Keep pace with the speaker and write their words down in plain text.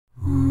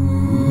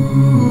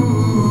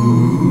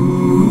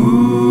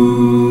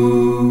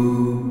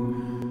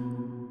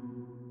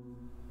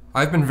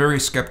I've been very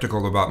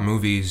skeptical about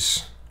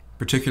movies,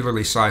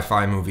 particularly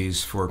sci-fi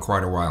movies, for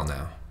quite a while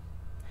now.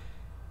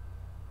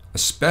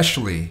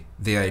 Especially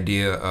the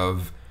idea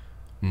of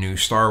new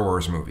Star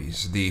Wars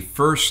movies. The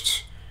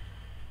first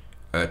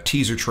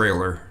teaser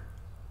trailer,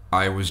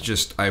 I was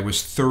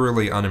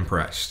thoroughly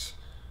unimpressed.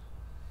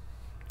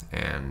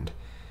 And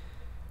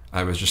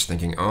I was just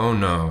thinking, oh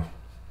no.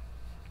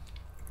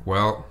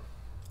 Well,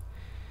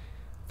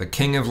 the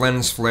king of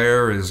lens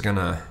flare is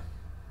gonna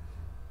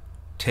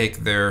take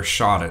their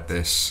shot at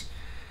this.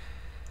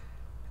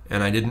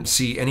 And I didn't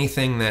see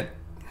anything that...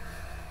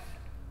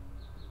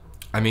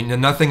 I mean,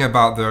 nothing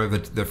about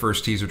the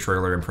first teaser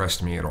trailer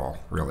impressed me at all,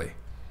 really.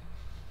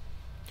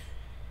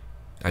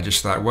 I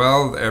just thought,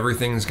 well,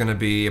 everything's gonna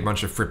be a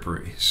bunch of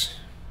fripperies.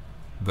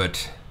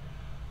 But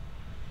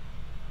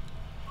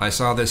I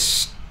saw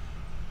this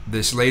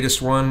latest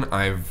one.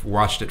 I've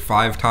watched it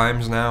 5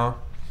 times now.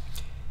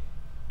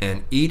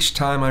 And each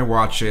time I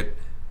watch it,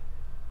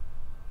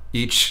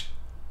 each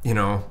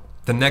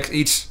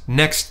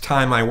next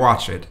time I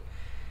watch it,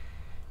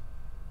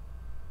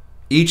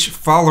 each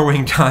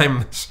following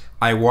times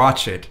I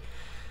watch it,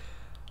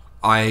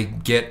 I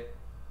get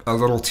a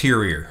little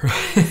tearier.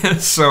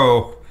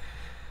 So,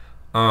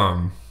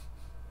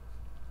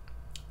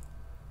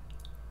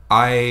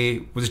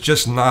 I was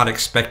just not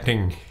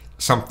expecting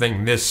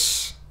something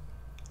this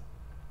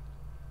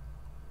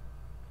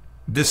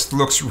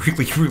looks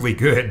really, really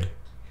good.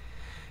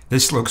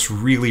 This looks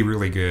really,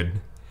 really good.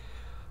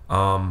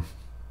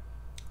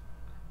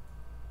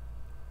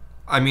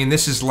 I mean,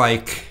 this is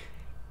like...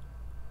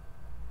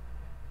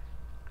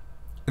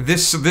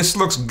 This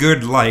looks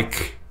good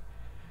like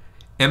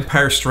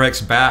Empire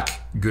Strikes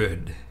Back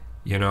good,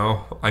 you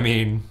know? I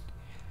mean,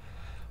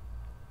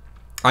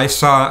 I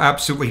saw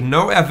absolutely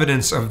no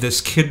evidence of this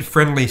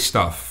kid-friendly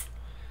stuff.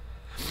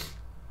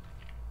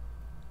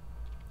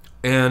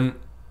 And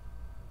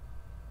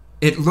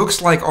it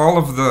looks like all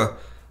of the...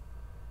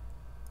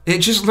 It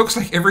just looks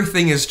like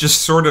everything is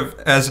just sort of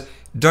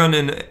done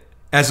in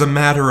as a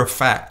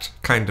matter-of-fact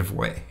kind of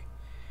way.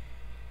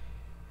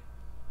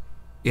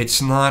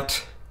 It's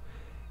not...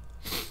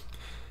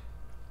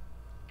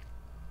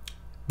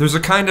 There's a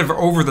kind of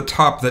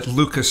over-the-top that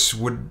Lucas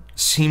would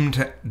seem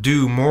to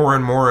do more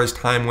and more as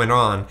time went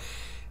on.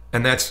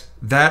 And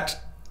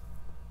that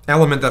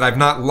element that I've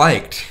not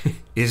liked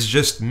is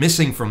just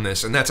missing from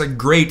this. And that's a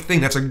great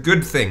thing. That's a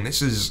good thing.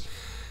 This is...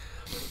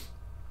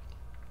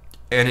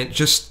 And it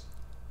just...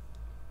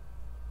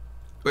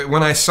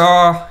 When I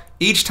saw...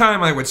 Each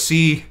time I would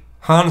see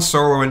Han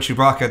Solo and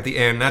Chewbacca at the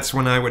end, that's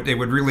when it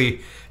would really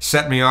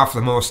set me off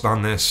the most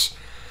on this.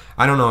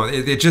 I don't know.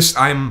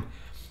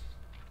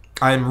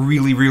 I'm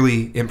really,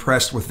 really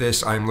impressed with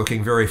this. I'm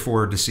looking very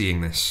forward to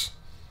seeing this.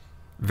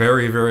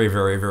 Very, very,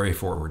 very, very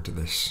forward to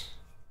this.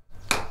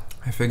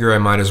 I figure I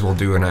might as well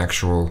do an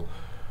actual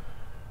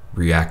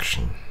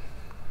reaction.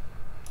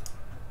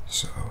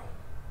 So...